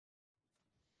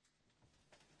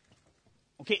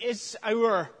Okay, is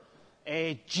our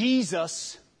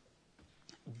Jesus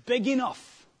big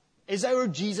enough? Is our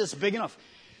Jesus big enough?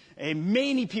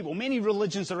 Many people, many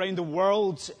religions around the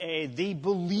world, they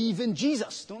believe in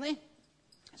Jesus, don't they?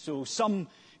 So some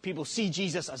people see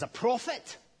Jesus as a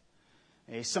prophet.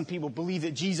 Some people believe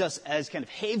that Jesus is kind of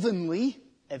heavenly,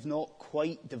 if not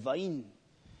quite divine.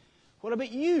 What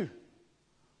about you?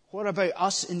 What about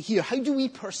us in here? How do we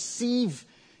perceive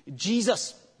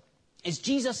Jesus? Is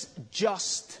Jesus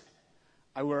just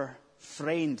our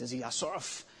friend? Is he a sort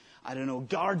of,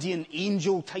 guardian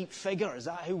angel type figure? Is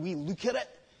that how we look at it?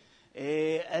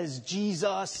 Is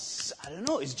Jesus,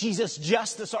 is Jesus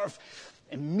just a sort of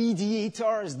a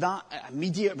mediator? Is that a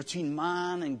mediator between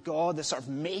man and God? A sort of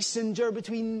messenger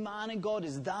between man and God?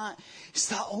 Is that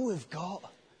all we've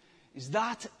got? Is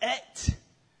that it?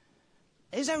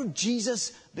 Is our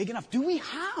Jesus big enough? Do we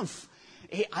have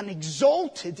an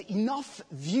exalted enough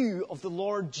view of the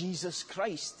Lord Jesus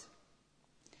Christ?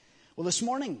 Well, this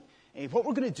morning, what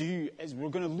we're going to do is we're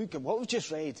going to look at what we've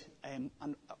just read, and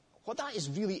what that is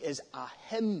really is a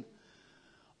hymn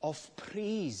of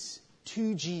praise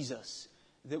to Jesus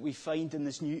that we find in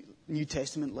this New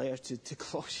Testament letter to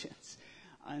Colossians.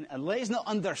 And let's not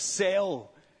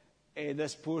undersell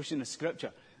this portion of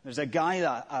Scripture. There's a guy,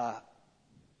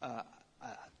 a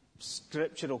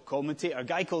scriptural commentator, a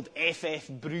guy called F.F.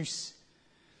 Bruce.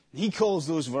 He calls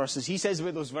those verses, he says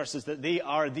about those verses that they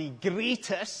are the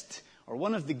greatest, or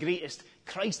one of the greatest,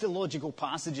 Christological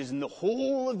passages in the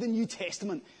whole of the New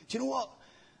Testament. Do you know what?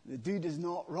 The dude is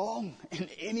not wrong in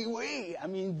any way. I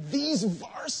mean, these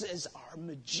verses are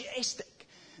majestic.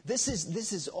 This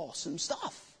is awesome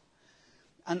stuff.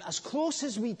 And as close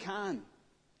as we can,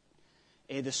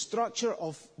 the structure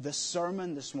of the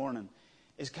sermon this morning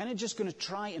is kind of just going to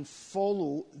try and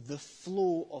follow the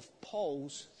flow of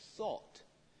Paul's thought.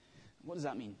 What does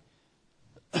that mean?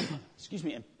 Excuse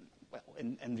me. Well,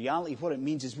 in reality, what it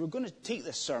means is we're going to take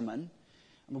this sermon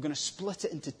and we're going to split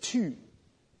it into two.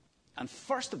 And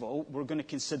first of all, we're going to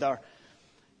consider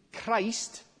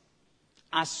Christ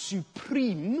as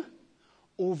supreme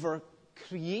over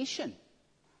creation.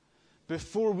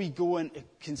 Before we go and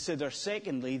consider,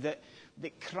 secondly, that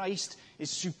Christ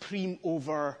is supreme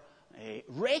over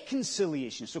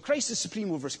reconciliation. So Christ is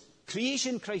supreme over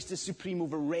creation, Christ is supreme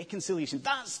over reconciliation.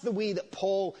 That's the way that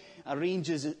Paul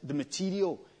arranges the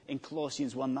material in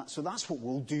Colossians 1. So that's what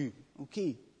we'll do.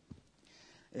 Okay.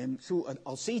 So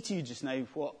I'll say to you just now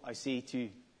what I say to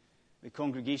the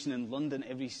congregation in London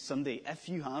every Sunday. If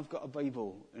you have got a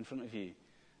Bible in front of you,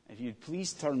 if you'd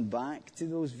please turn back to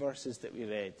those verses that we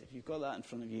read. If you've got that in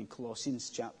front of you in Colossians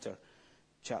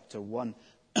chapter 1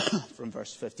 from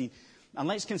verse 15. And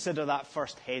let's consider that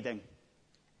first heading.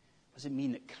 What does it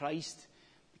mean that Christ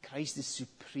is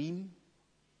supreme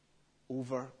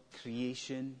over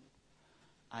creation?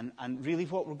 And really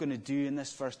what we're going to do in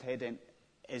this first heading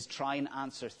is try and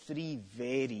answer three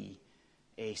very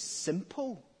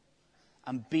simple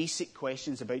and basic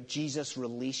questions about Jesus'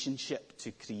 relationship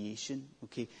to creation.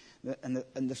 Okay, and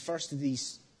the first of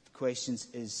these questions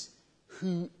is,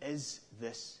 who is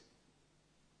this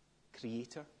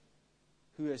creator?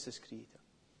 Who is this creator?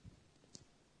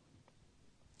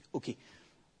 Okay.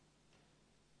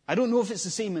 I don't know if it's the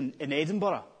same in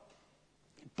Edinburgh,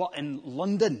 but in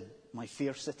London, my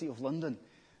fair city of London,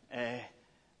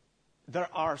 there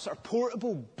are sort of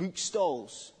portable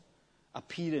bookstalls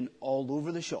appearing all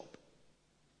over the shop.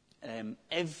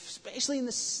 Especially in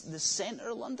the centre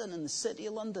of London, in the city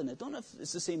of London. I don't know if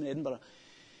it's the same in Edinburgh.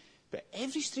 But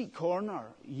every street corner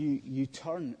you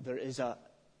turn, there is a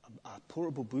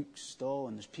portable bookstall,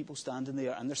 and there's people standing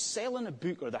there, and they're selling a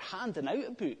book, or they're handing out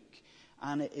a book,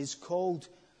 and it is called,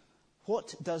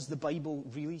 What Does the Bible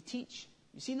Really Teach?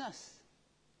 You seen this?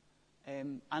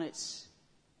 And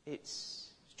it's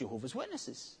Jehovah's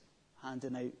Witnesses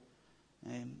handing out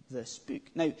this book.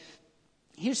 Now,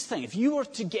 here's the thing. If you were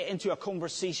to get into a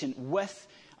conversation with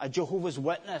a Jehovah's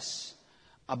Witness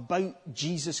about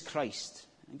Jesus Christ,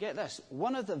 and get this,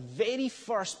 one of the very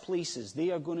first places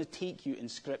they are going to take you in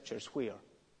Scriptures, where?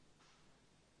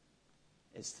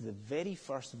 It's to the very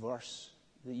first verse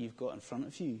that you've got in front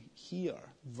of you here,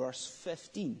 verse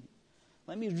 15.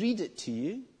 Let me read it to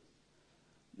you.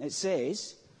 It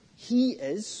says, He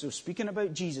is, so speaking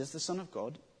about Jesus, the Son of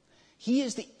God, He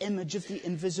is the image of the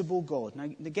invisible God. Now,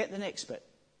 get the next bit.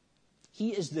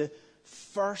 He is the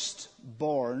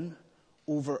firstborn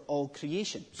over all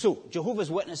creation. So,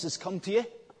 Jehovah's Witnesses come to you,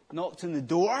 knocked on the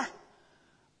door,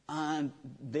 and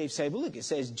they've said, well, look, it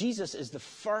says Jesus is the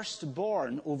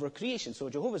firstborn over creation. So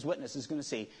Jehovah's Witness is going to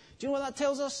say, do you know what that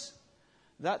tells us?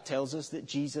 That tells us that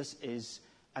Jesus is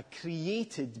a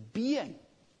created being.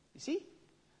 You see?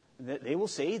 they will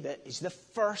say that he's the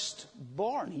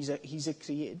firstborn. He's a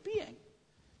created being.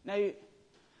 Now,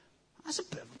 that's a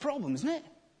bit of a problem, isn't it?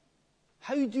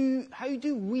 How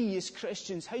do we as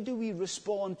Christians, how do we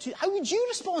respond to, how would you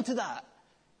respond to that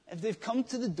if they've come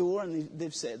to the door and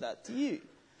they've said that to you?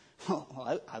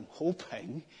 Well, I'm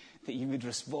hoping that you would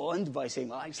respond by saying,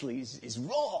 well, actually, he's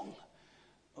wrong.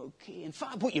 Okay, in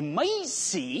fact, what you might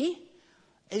say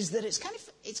is that it's kind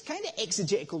of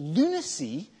exegetical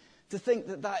lunacy to think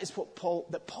that is what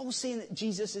Paul's saying, that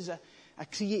Jesus is a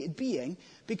created being,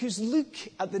 because look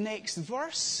at the next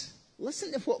verse.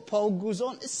 Listen to what Paul goes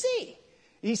on to say.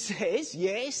 He says,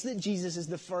 yes, that Jesus is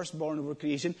the firstborn over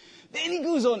creation. Then he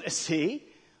goes on to say,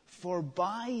 for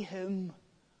by him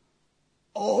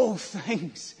all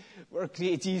things were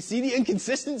created. Do you see the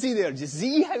inconsistency there? Do you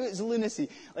see how it's lunacy?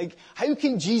 Like, how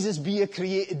can Jesus be a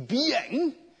created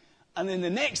being? And then the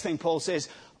next thing Paul says,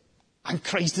 and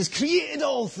Christ has created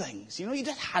all things. You know, he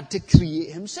just had to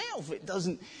create himself. It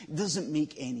doesn't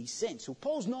make any sense. So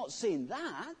Paul's not saying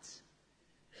that.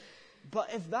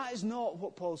 But if that is not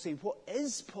what Paul's saying, what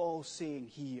is Paul saying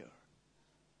here?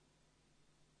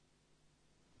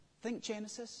 Think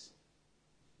Genesis.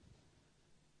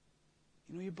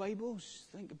 You know your Bibles?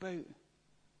 Think about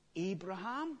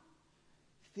Abraham.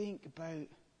 Think about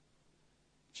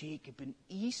Jacob and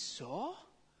Esau.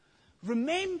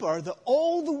 Remember that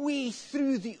all the way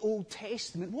through the Old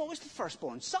Testament, what was the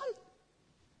firstborn son?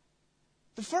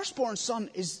 The firstborn son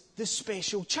is the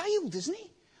special child, isn't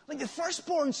he? Like, the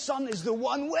firstborn son is the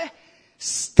one with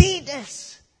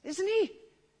status, isn't he?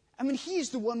 I mean, he is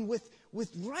the one with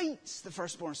rights, the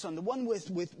firstborn son, the one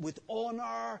with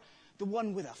honor, the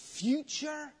one with a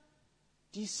future.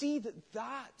 Do you see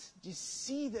that? Do you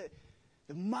see the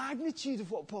magnitude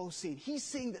of what Paul's saying? He's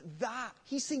saying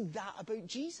he's saying that about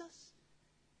Jesus.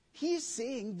 He is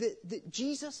saying that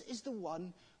Jesus is the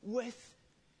one with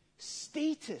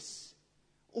status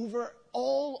over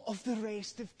all of the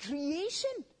rest of creation.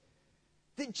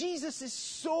 That Jesus is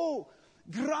so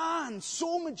grand,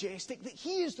 so majestic, that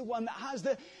he is the one that has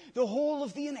the whole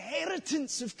of the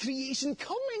inheritance of creation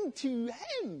coming to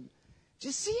him. Do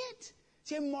you see it?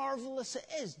 See how marvelous it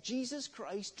is? Jesus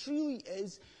Christ truly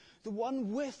is the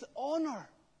one with honor.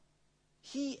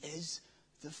 He is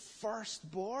the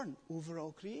firstborn over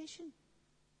all creation.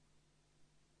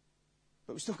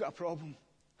 But we've still got a problem.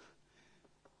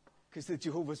 Because the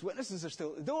Jehovah's Witnesses are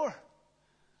still at the door.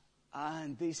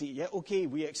 And they say, yeah, okay,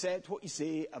 we accept what you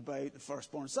say about the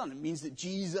firstborn son. It means that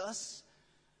Jesus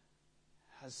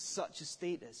has such a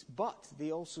status. But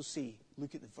they also say,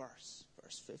 look at the verse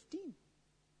 15.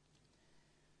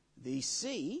 They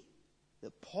say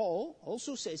that Paul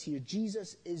also says here,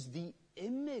 Jesus is the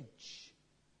image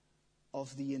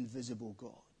of the invisible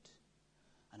God.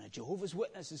 And a Jehovah's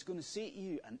Witness is going to say to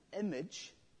you, an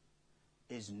image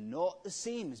is not the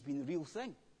same as being the real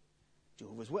thing.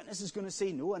 Jehovah's Witness is going to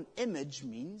say, no, an image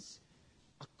means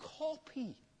a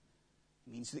copy.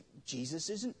 It means that Jesus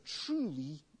isn't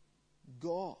truly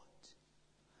God.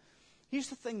 Here's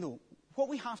the thing, though. What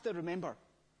we have to remember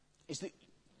is that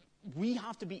we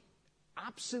have to be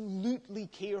absolutely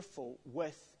careful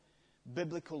with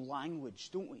biblical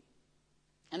language, don't we?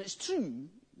 And it's true,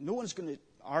 no one's going to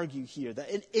argue here, that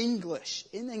in English,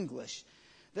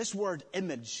 this word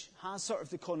image has sort of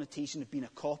the connotation of being a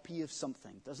copy of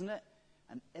something, doesn't it?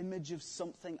 An image of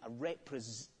something, a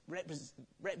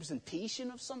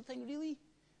representation of something, really.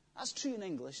 That's true in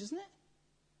English, isn't it?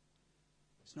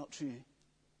 It's not true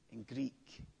in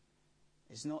Greek.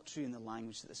 It's not true in the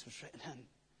language that this was written in.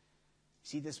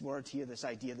 See this word here, this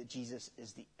idea that Jesus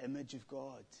is the image of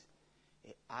God.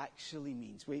 It actually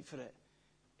means, wait for it,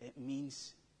 it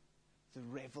means the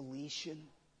revelation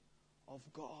of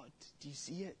God. Do you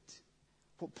see it?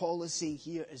 What Paul is saying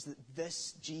here is that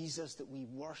this Jesus that we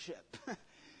worship,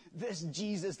 this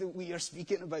Jesus that we are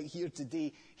speaking about here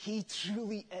today, he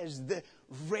truly is the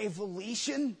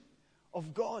revelation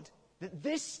of God. That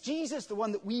this Jesus, the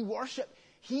one that we worship,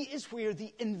 he is where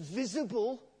the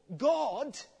invisible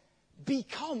God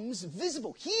becomes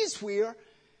visible. He is where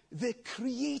the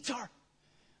Creator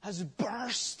has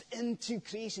burst into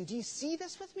creation. Do you see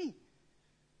this with me?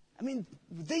 I mean,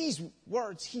 these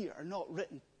words here are not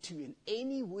written to in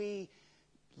any way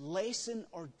lessen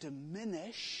or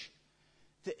diminish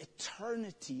the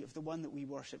eternity of the one that we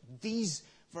worship. These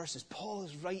verses, Paul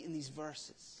is writing these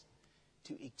verses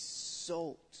to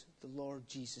exalt the Lord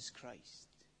Jesus Christ.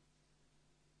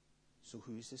 So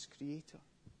who is this Creator?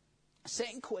 A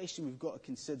second question we've got to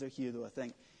consider here, though, I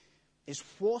think, is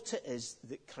what it is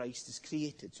that Christ has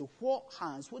created. So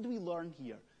what do we learn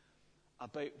here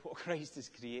about what Christ has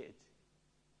created?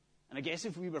 And I guess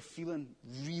if we were feeling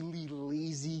really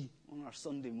lazy on on our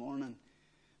Sunday morning,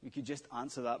 we could just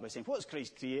answer that by saying, what has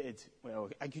Christ created? Well,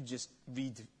 I could just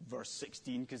read verse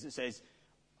 16 because it says,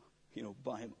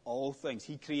 by him all things.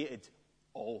 He created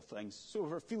all things. So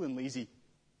if we're feeling lazy,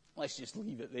 let's just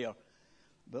leave it there.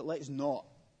 But let's not.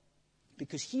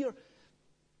 Because here,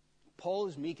 Paul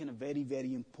is making a very,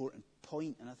 very important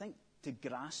point. And I think to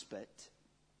grasp it,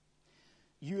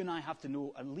 you and I have to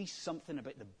know at least something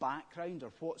about the background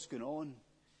or what's going on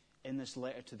in this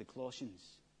letter to the Colossians.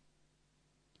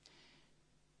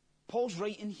 Paul's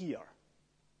writing here.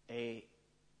 He's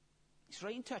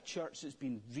writing to a church that's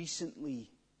been recently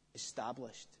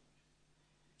established.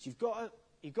 So you've got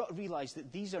to realize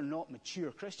that these are not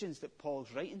mature Christians that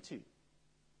Paul's writing to.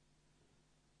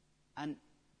 And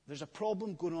there's a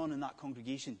problem going on in that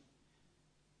congregation.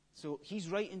 So he's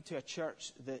writing to a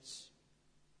church that's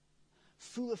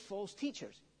full of false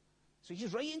teachers. So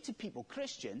he's writing to people,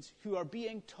 Christians, who are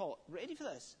being taught, ready for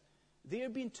this, they're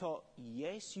being taught,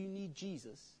 yes, you need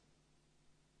Jesus,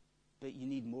 but you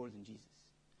need more than Jesus.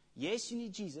 Yes, you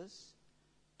need Jesus,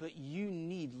 but you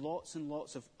need lots and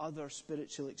lots of other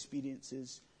spiritual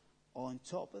experiences on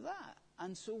top of that.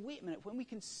 And so, wait a minute,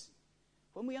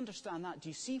 when we understand that, do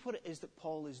you see what it is that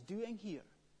Paul is doing here?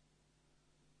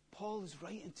 Paul is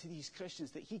writing to these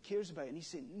Christians that he cares about, and he's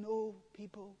saying, no,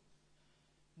 people,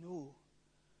 no.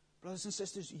 Brothers and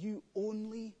sisters, you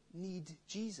only need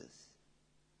Jesus.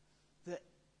 That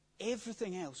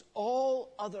everything else,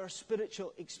 all other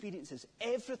spiritual experiences,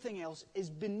 everything else is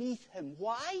beneath him.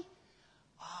 Why?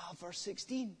 Verse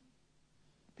 16.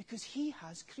 Because he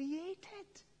has created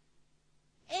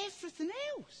everything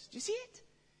else. Do you see it?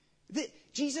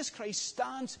 That Jesus Christ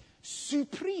stands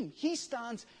supreme. He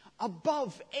stands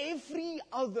above every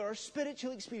other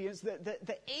spiritual experience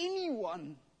that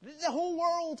anyone, the whole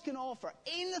world can offer.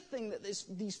 Anything that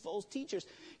these false teachers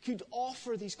could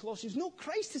offer these Colossians. No,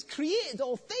 Christ has created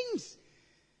all things.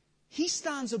 He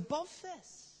stands above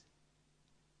this.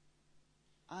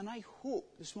 And I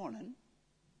hope this morning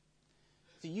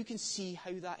that you can see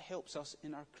how that helps us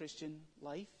in our Christian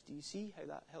life. Do you see how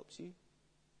that helps you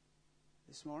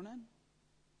this morning?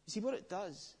 You see, what it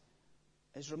does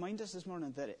is remind us this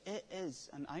morning that it is,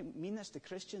 and I mean this to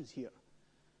Christians here,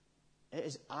 it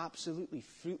is absolutely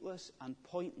fruitless and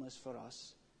pointless for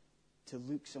us to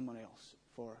look somewhere else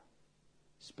for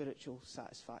spiritual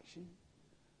satisfaction.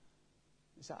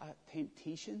 Is that a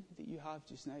temptation that you have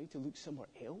just now, to look somewhere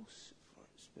else for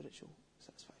spiritual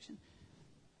satisfaction?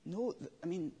 No, I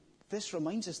mean, this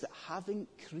reminds us that having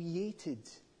created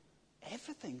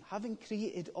everything, having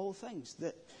created all things,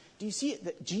 that, do you see it,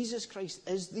 that Jesus Christ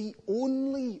is the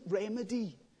only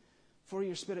remedy for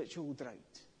your spiritual drought?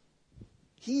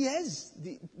 He is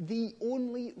the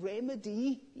only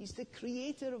remedy. He's the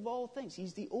creator of all things.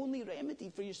 He's the only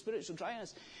remedy for your spiritual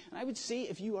dryness. And I would say,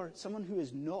 if you are someone who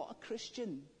is not a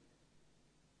Christian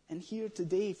and here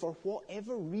today, for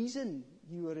whatever reason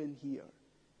you are in here,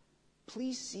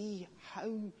 please see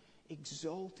how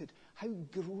exalted, how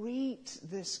great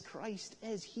this Christ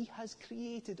is. He has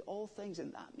created all things,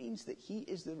 and that means that he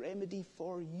is the remedy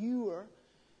for your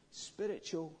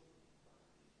spiritual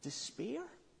despair.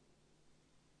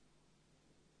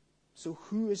 So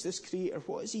who is this creator?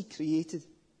 What has he created?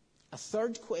 A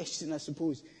third question, I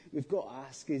suppose, we've got to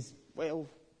ask is, well,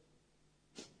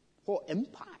 what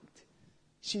impact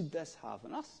should this have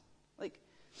on us? Like,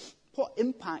 what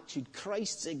impact should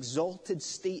Christ's exalted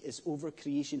status over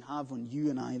creation have on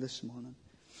you and I this morning?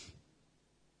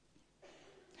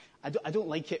 I don't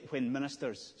like it when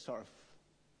ministers sort of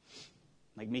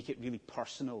like make it really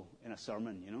personal in a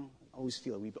sermon, you know. I always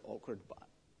feel a wee bit awkward, but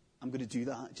I'm going to do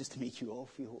that just to make you all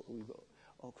feel a wee bit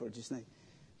awkward just now.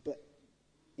 But,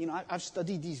 you know, I've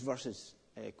studied these verses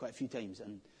quite a few times,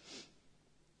 and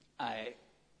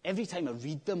every time I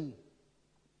read them,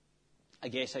 I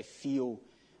guess I feel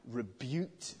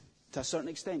rebuked to a certain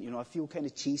extent. You know, I feel kind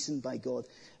of chastened by God.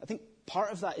 I think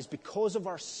part of that is because of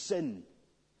our sin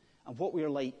and what we're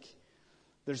like.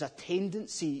 There's a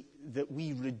tendency that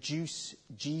we reduce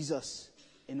Jesus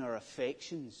in our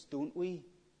affections, don't we?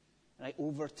 Right?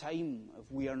 Over time,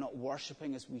 if we are not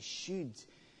worshipping as we should,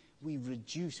 we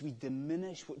reduce, we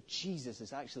diminish what Jesus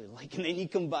is actually like. And then you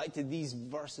come back to these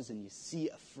verses and you see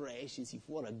it afresh. You see,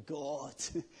 what a God.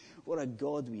 What a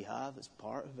God we have as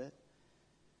part of it.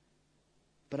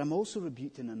 But I'm also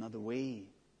rebuked in another way.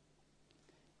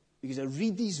 Because I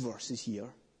read these verses here,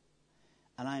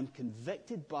 and I am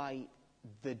convicted by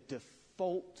the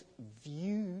default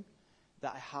view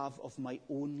that I have of my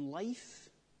own life.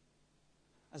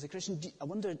 As a Christian, I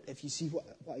wonder if you see what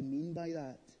I mean by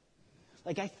that.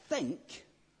 Like, I think,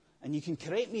 and you can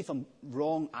correct me if I'm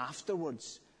wrong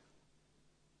afterwards,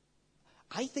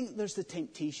 I think there's the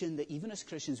temptation that even as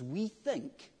Christians, we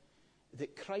think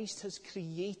that Christ has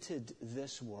created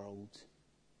this world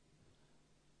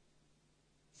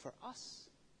for us.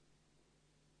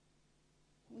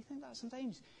 We think that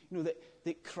sometimes.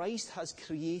 That Christ has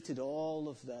created all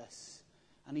of this,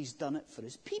 and he's done it for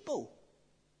his people.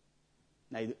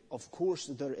 Now, of course,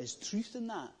 there is truth in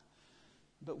that.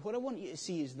 But what I want you to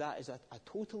see is that is a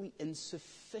totally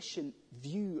insufficient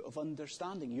view of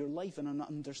understanding your life and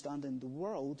understanding the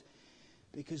world.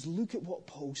 Because look at what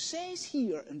Paul says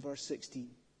here in verse 16.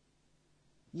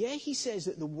 Yeah, he says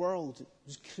that the world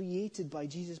was created by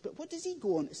Jesus. But what does he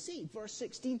go on to say? Verse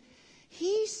 16.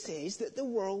 He says that the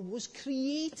world was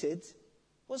created,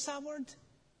 what's that word?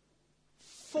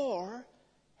 For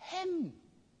him. Do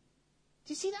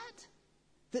you see that?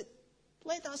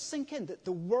 Let that sink in, that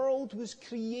the world was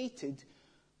created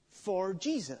for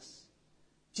Jesus.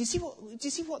 Do you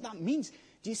see what that means?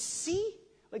 Do you see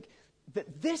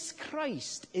that this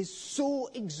Christ is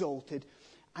so exalted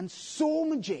and so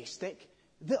majestic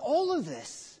that all of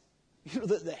this,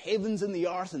 the heavens and the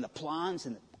earth and the plants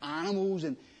and the animals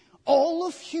and all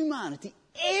of humanity,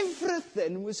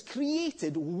 everything was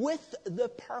created with the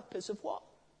purpose of what?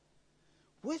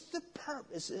 With the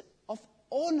purpose of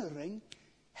honouring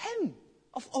him,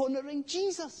 of honouring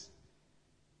Jesus.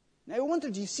 Now I wonder,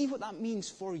 do you see what that means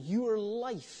for your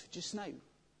life just now?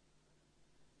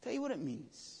 Tell you what it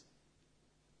means.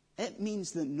 It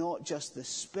means that not just the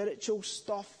spiritual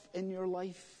stuff in your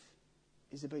life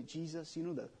is about Jesus.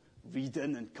 The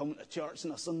reading and coming to church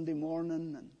on a Sunday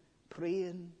morning and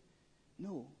praying.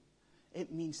 No.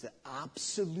 It means that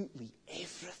absolutely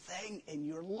everything in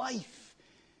your life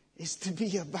is to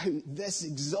be about this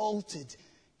exalted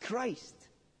Christ.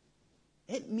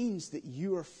 It means that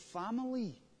your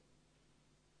family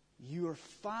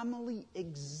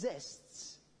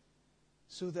exists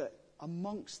so that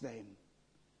amongst them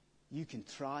you can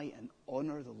try and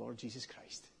honour the Lord Jesus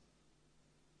Christ.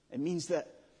 It means that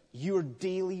your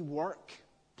daily work,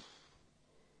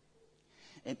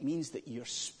 it means that your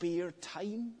spare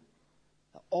time,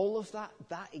 all of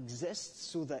that exists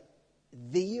so that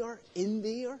in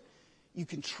there, you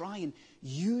can try and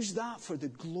use that for the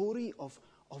glory of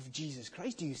Jesus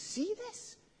Christ. Do you see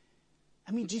this?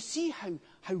 I mean, do you see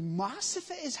how massive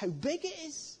it is, how big it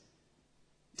is?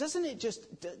 Doesn't it just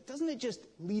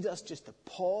lead us just to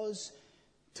pause,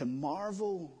 to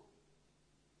marvel?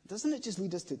 Doesn't it just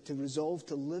lead us to resolve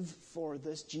to live for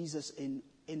this Jesus in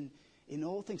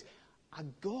all things? A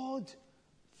God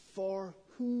for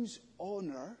whose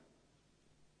honour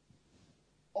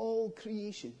all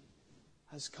creation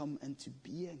has come into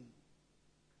being.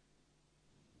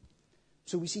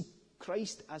 So we see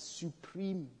Christ as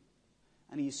supreme,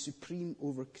 and he is supreme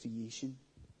over creation.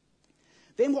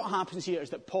 Then what happens here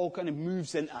is that Paul kind of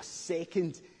moves into a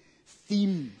second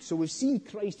theme. So we've seen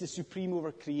Christ as supreme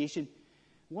over creation.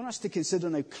 I want us to consider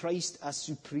now Christ as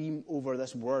supreme over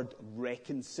this word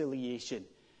reconciliation,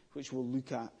 which we'll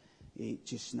look at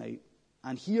just now.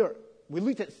 And here, we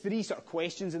looked at three sort of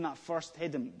questions in that first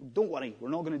heading. Don't worry, we're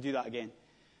not going to do that again.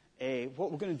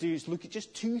 What we're going to do is look at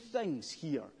just two things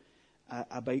here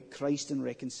about Christ and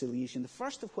reconciliation. The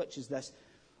first of which is this.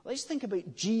 Let's think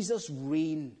about Jesus'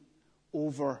 reign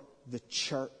over the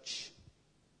church.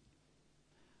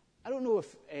 I don't know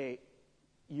if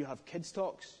you have kids'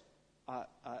 talks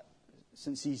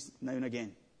since he's now and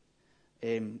again.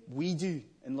 We do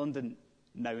in London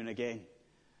now and again.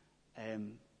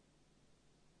 And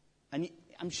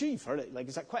I'm sure you've heard it.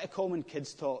 It's quite a common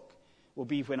kids' talk will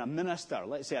be when a minister,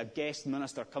 let's say a guest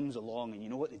minister, comes along, and you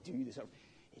know what they do? They sort of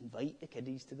invite the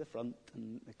kiddies to the front,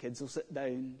 and the kids will sit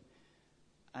down.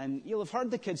 And you'll have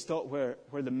heard the kids talk where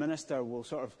the minister will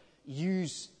sort of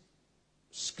use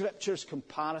Scripture's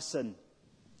comparison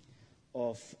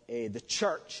of the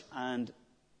church and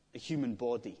the human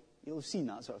body. You'll have seen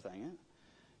that sort of thing.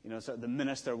 Sort of the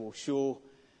minister will show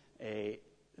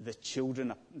the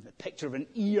children the picture of an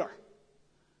ear.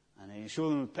 And he'll show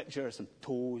them a picture of some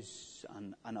toes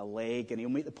and a leg. And he'll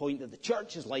make the point that the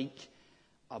church is like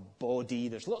a body.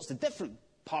 There's lots of different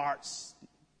parts,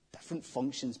 different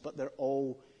functions, but they're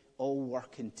all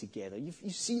working together.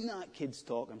 You've seen that kids'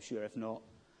 talk, I'm sure. If not,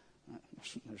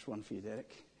 there's one for you,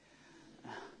 Derek.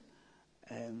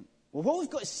 Well, what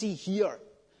we've got to see here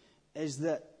is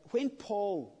that when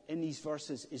Paul, in these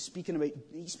verses, is speaking about,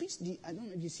 I don't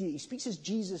know if you see it, he speaks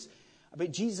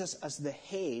about Jesus as the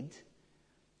head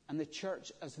and the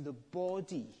church as the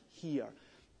body here.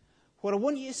 What I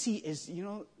want you to see is,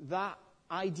 that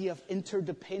idea of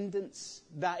interdependence,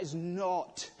 that is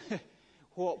not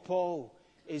what Paul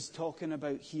is talking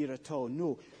about here at all.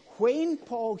 No. When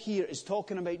Paul here is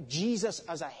talking about Jesus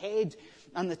as a head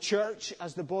and the church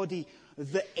as the body,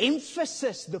 the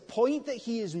emphasis, the point that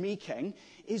he is making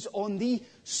is on the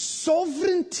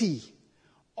sovereignty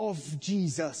of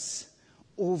Jesus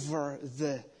over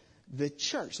the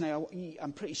church. Now,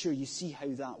 I'm pretty sure you see how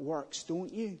that works,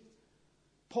 don't you?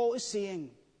 Paul is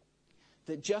saying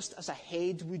that just as a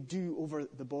head would do over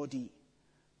the body,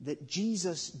 that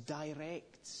Jesus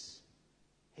directs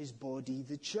his body,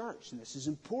 the church. And this is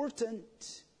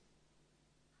important.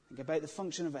 Think about the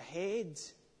function of a head.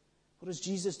 What does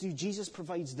Jesus do? Jesus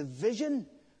provides the vision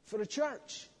for a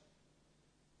church.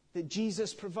 That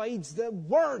Jesus provides the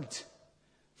word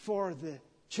for the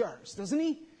church, doesn't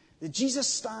he? That Jesus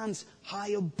stands high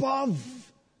above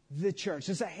the church,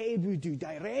 as a head would do,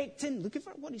 directing. Look at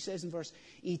what he says in verse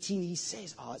 18. He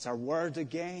says, it's our word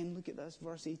again. Look at this,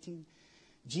 verse 18.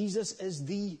 Jesus is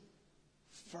the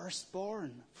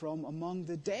firstborn from among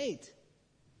the dead.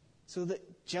 So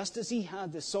that just as he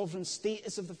had the sovereign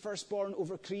status of the firstborn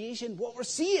over creation, what we're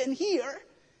seeing here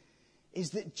is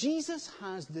that Jesus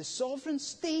has the sovereign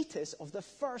status of the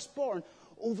firstborn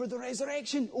over the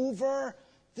resurrection, over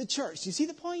the church. Do you see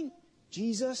the point?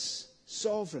 Jesus,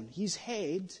 sovereign. He's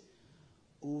head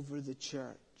over the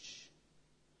church.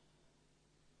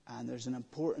 And there's an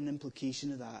important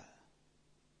implication of that.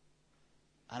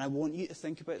 And I want you to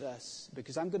think about this,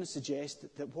 because I'm going to suggest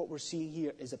that what we're seeing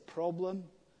here is a problem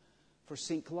for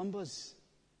St. Columba's.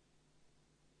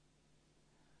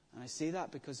 And I say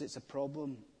that because it's a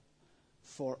problem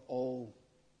for all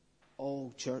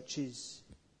churches.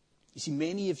 You see,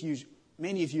 many of you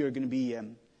are going to be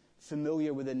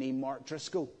familiar with the name Mark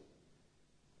Driscoll.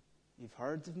 You've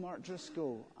heard of Mark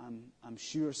Driscoll. I'm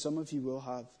sure some of you will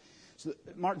have. So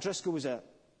Mark Driscoll was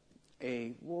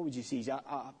what would you say? He's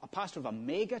a pastor of a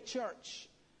mega church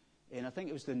in, I think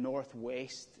it was the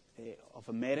northwest of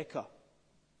America.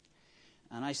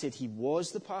 And I said he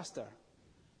was the pastor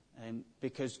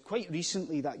because quite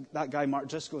recently that guy Mark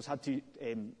Driscoll has had to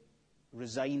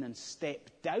resign and step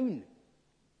down.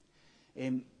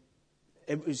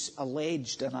 It was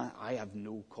alleged, and I have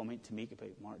no comment to make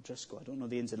about Mark Driscoll. I don't know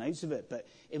the ins and outs of it, but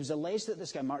it was alleged that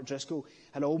this guy Mark Driscoll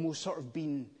had almost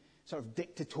been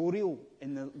dictatorial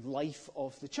in the life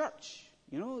of the church.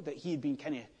 You know, that he had been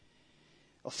kind of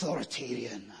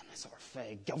authoritarian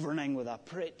and governing with a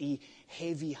pretty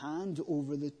heavy hand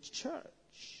over the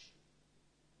church.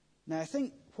 Now, I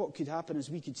think what could happen is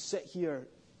we could sit here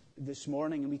this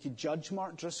morning and we could judge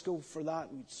Mark Driscoll for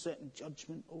that. We'd sit in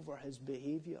judgment over his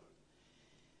behaviour.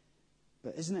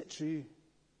 But isn't it true?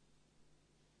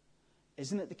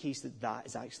 Isn't it the case that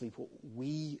is actually what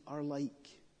we are like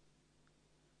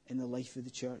in the life of the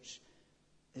church?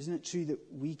 Isn't it true that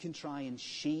we can try and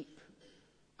shape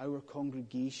our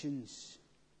congregations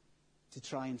to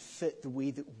try and fit the way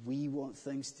that we want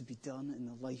things to be done in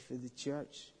the life of the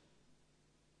church?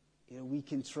 You know, we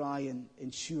can try and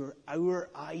ensure our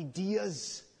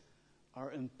ideas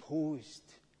are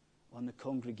imposed on the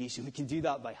congregation. We can do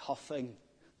that by huffing.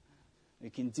 We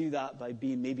can do that by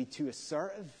being maybe too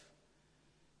assertive.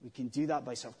 We can do that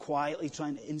by quietly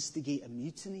trying to instigate a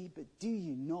mutiny. But do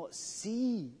you not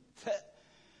see that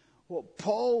what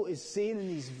Paul is saying in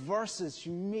these verses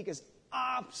should make us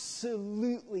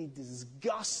absolutely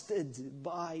disgusted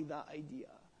by that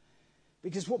idea?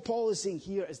 Because what Paul is saying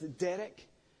here is that Derek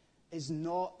is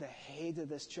not the head of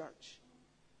this church.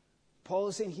 Paul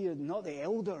is saying here, not the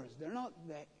elders. They're not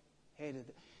the head of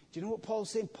it. Do you know what Paul is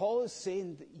saying? Paul is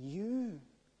saying that you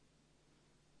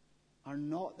are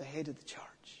not the head of the church.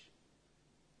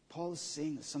 Paul is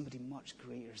saying that somebody much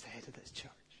greater is the head of this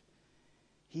church.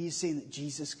 He is saying that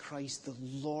Jesus Christ, the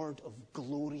Lord of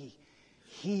glory,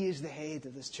 He is the head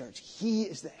of this church. He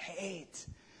is the head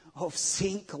of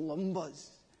St.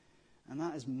 Columba's. And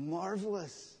that is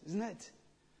marvelous, isn't it?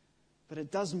 But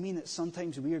it does mean that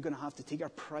sometimes we are going to have to take our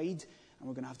pride and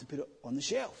we're going to have to put it on the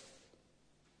shelf.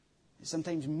 It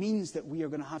sometimes means that we are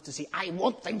going to have to say, I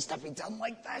want things to be done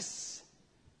like this.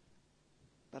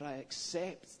 But I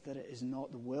accept that it is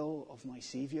not the will of my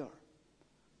Saviour.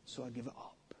 So I give it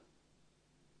up.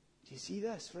 Do you see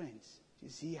this, friends? Do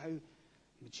you see how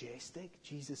majestic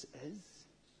Jesus is?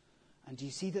 And do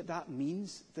you see that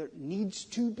means there needs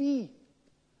to be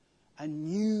a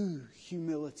new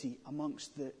humility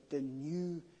amongst the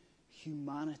new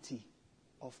humanity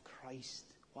of Christ?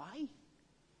 Why?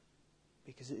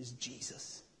 Because it is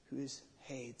Jesus who is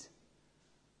head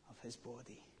of His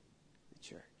body, the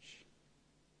church.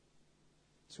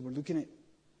 So we're looking at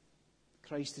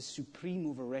Christ is supreme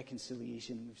over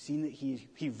reconciliation. We've seen that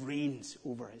He reigns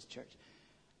over His church.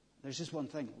 There's just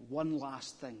one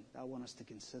last thing that I want us to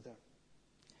consider.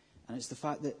 And it's the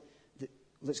fact that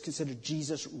let's consider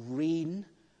Jesus' reign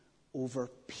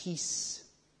over peace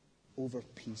over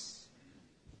peace.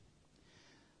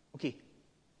 Okay,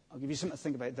 I'll give you something to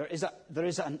think about. There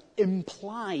is an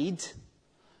implied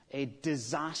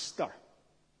disaster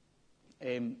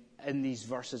in these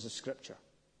verses of Scripture.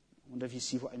 I wonder if you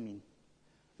see what I mean.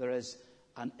 There is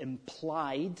an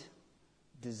implied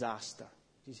disaster.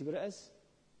 Do you see what it is?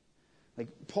 Like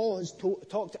Paul has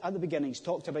talked at the beginning, he's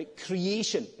talked about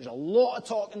creation. There's a lot of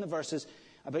talk in the verses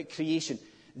about creation.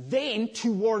 Then,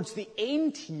 towards the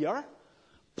end here,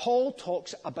 Paul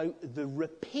talks about the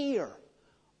repair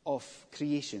of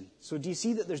creation. So do you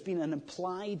see that there's been an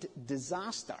implied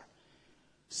disaster?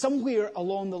 Somewhere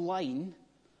along the line,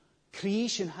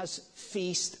 creation has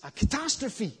faced a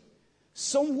catastrophe.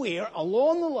 Somewhere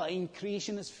along the line,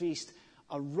 creation has faced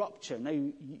a rupture.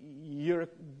 Now,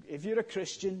 if you're a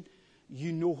Christian,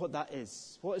 you know what that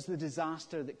is. What is the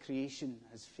disaster that creation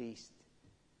has faced?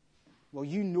 Well,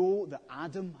 you know that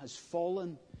Adam has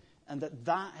fallen and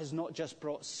that has not just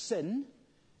brought sin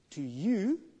to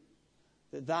you,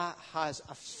 that has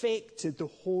affected the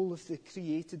whole of the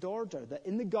created order. That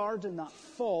in the garden, that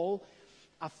fall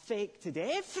affected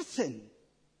everything.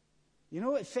 You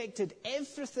know, it affected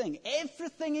everything.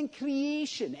 Everything in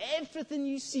creation, everything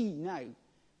you see now,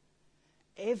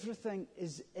 everything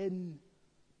is in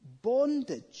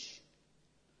bondage.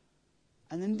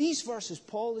 And in these verses,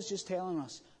 Paul is just telling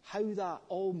us how that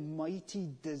almighty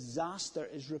disaster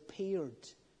is repaired.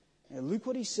 Now, look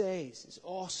what he says. It's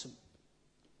awesome.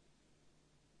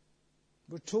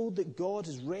 We're told that God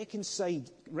has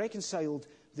reconciled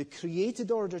the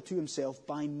created order to himself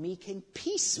by making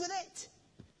peace with it.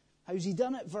 How's he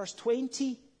done it? Verse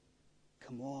 20.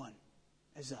 Come on.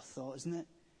 Is a thought, isn't it?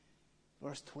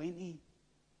 Verse 20.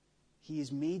 He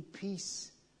has made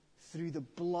peace through the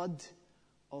blood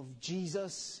of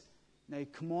Jesus. Now,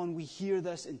 come on, we hear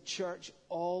this in church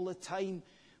all the time.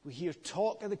 We hear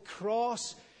talk of the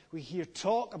cross. We hear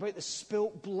talk about the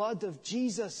spilt blood of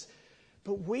Jesus.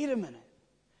 But wait a minute.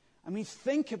 I mean,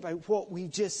 think about what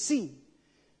we've just seen.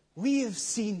 We have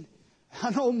seen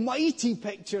an almighty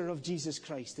picture of Jesus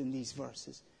Christ in these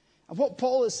verses. And what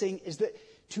Paul is saying is that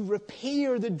to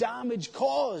repair the damage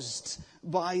caused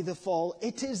by the fall,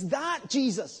 it is that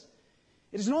Jesus.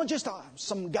 It is not just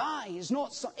some guy.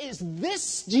 It's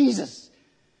this Jesus.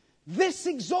 This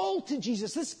exalted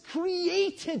Jesus. This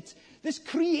creator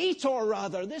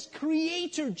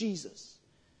Jesus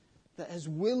that has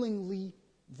willingly,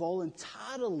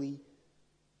 voluntarily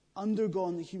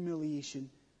undergone the humiliation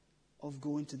of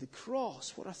going to the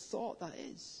cross. What a thought that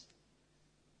is.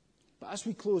 But as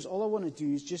we close, all I want to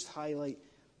do is just highlight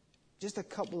just a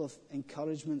couple of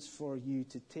encouragements for you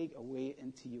to take away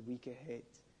into your week ahead.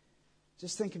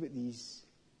 Just think about these.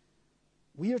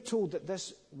 We are told that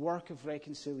this work of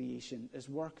reconciliation, this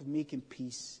work of making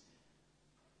peace,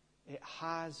 it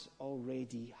has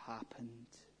already happened.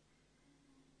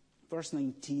 Verse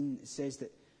 19, it says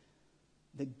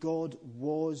that God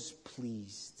was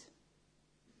pleased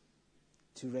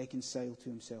to reconcile to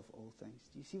himself all things.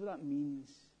 Do you see what that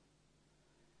means?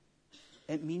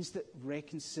 It means that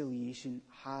reconciliation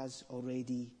has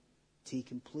already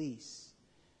taken place.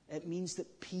 It means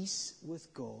that peace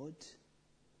with God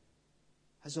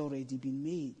has already been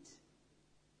made.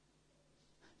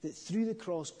 That through the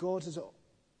cross, God has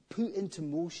put into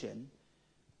motion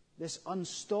this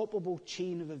unstoppable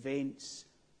chain of events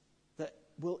that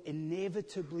will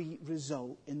inevitably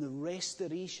result in the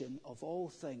restoration of all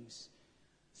things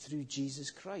through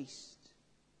Jesus Christ.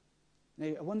 Now,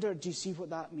 I wonder, do you see what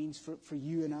that means for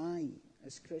you and I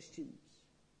as Christians?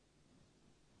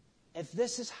 If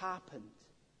this has happened,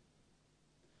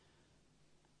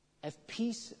 if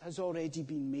peace has already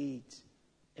been made,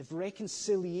 if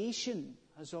reconciliation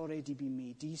has already been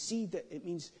made, do you see that it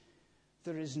means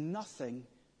there is nothing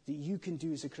that you can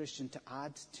do as a Christian to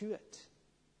add to it?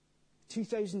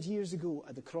 2,000 years ago,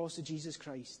 at the cross of Jesus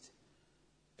Christ,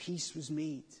 peace was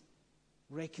made.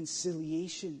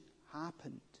 Reconciliation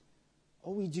happened.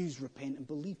 All we do is repent and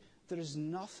believe. There is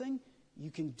nothing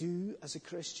you can do as a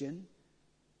Christian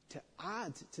to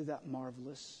add to that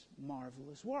marvelous,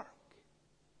 marvelous work.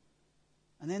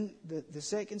 And then the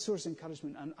second source of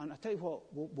encouragement, and I'll tell you what,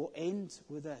 we'll end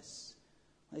with this.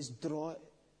 Let's draw it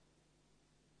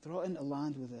into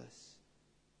land with this.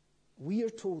 We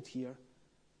are told here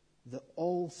that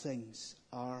all things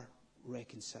are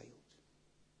reconciled.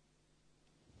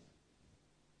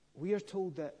 We are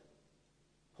told that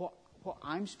what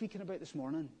I'm speaking about this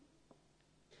morning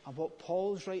and what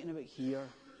Paul's writing about here,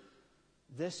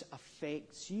 this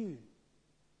affects you.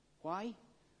 Why?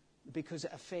 Because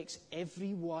it affects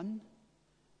everyone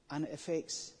and it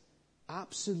affects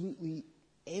absolutely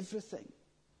everything.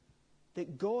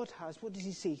 That God has, what does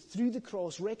he say? Through the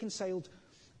cross, reconciled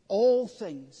All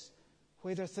things,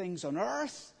 whether things on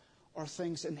earth or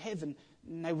things in heaven.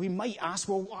 Now we might ask,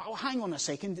 well, hang on a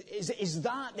second, is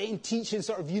that then teaching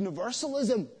sort of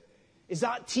universalism? Is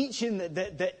that teaching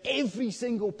that every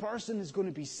single person is going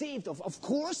to be saved? Of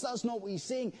course that's not what he's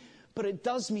saying, but it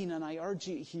does mean, and I urge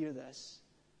you to hear this,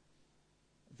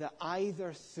 that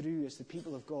either through, as the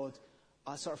people of God,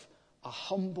 a sort of a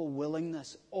humble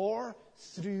willingness, or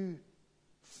through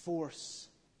force,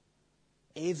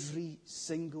 every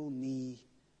single knee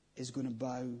is going to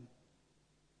bow,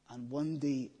 and one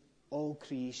day all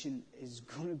creation is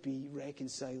going to be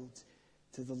reconciled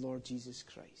to the Lord Jesus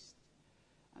Christ.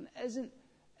 And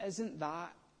isn't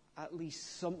that at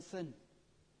least something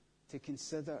to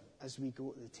consider as we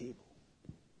go to the table?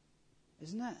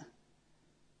 Isn't it?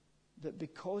 That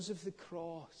because of the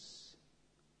cross,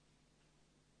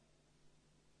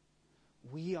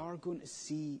 we are going to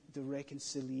see the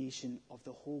reconciliation of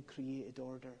the whole created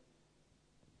order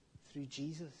through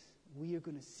Jesus. We are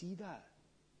going to see that.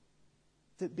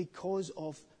 That because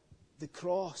of the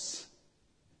cross,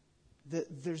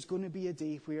 that there's going to be a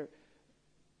day where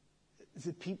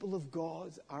the people of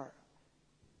God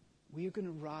we are going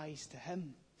to rise to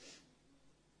Him.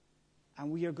 And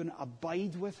we are going to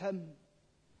abide with Him.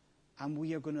 And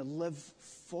we are going to live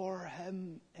for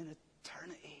Him in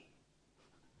eternity.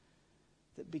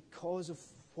 That because of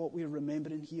what we're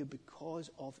remembering here,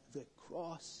 because of the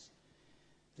cross,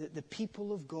 that the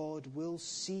people of God will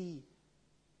see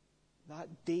that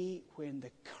day when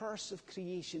the curse of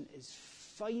creation is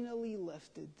finally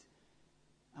lifted,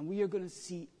 and we are going to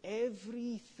see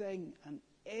everything and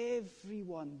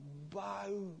everyone bow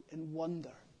in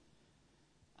wonder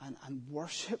and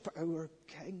worship our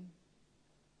King.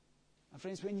 And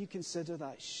friends, when you consider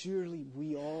that, surely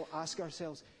we all ask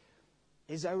ourselves,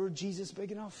 is our Jesus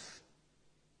big enough?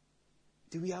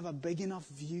 Do we have a big enough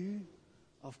view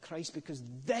of Christ? Because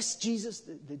this Jesus,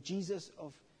 the Jesus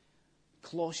of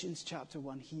Colossians chapter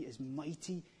 1, He is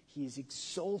mighty, He is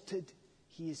exalted,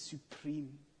 He is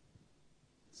supreme.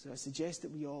 So I suggest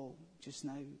that we all just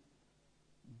now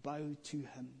bow to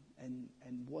Him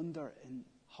in wonder, in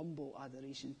humble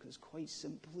adoration, because quite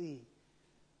simply,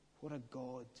 what a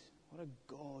God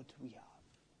we have.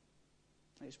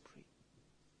 Let's pray.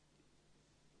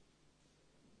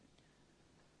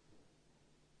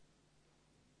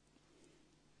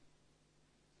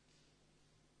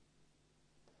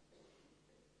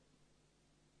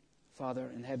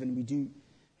 Father in heaven, we do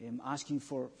ask You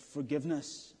for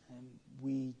forgiveness.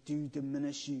 We do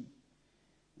diminish You.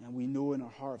 And we know in our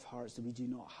heart of hearts that we do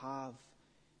not have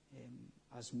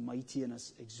as mighty and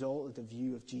as exalted a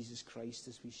view of Jesus Christ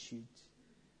as we should.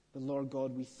 But Lord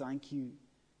God, we thank You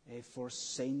for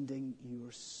sending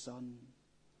Your Son.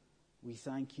 We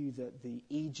thank You that the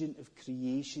agent of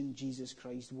creation, Jesus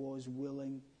Christ, was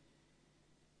willing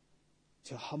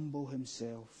to humble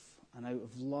Himself and out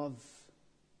of love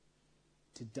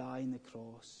to die on the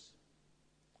cross.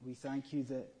 We thank You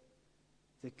that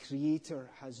the Creator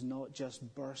has not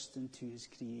just burst into His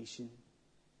creation,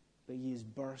 but He has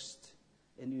burst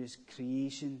into His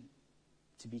creation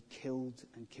to be killed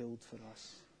and killed for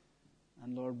us.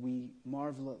 And Lord, we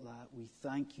marvel at that. We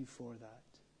thank You for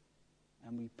that.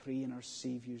 And we pray in our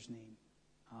Saviour's name.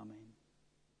 Amen.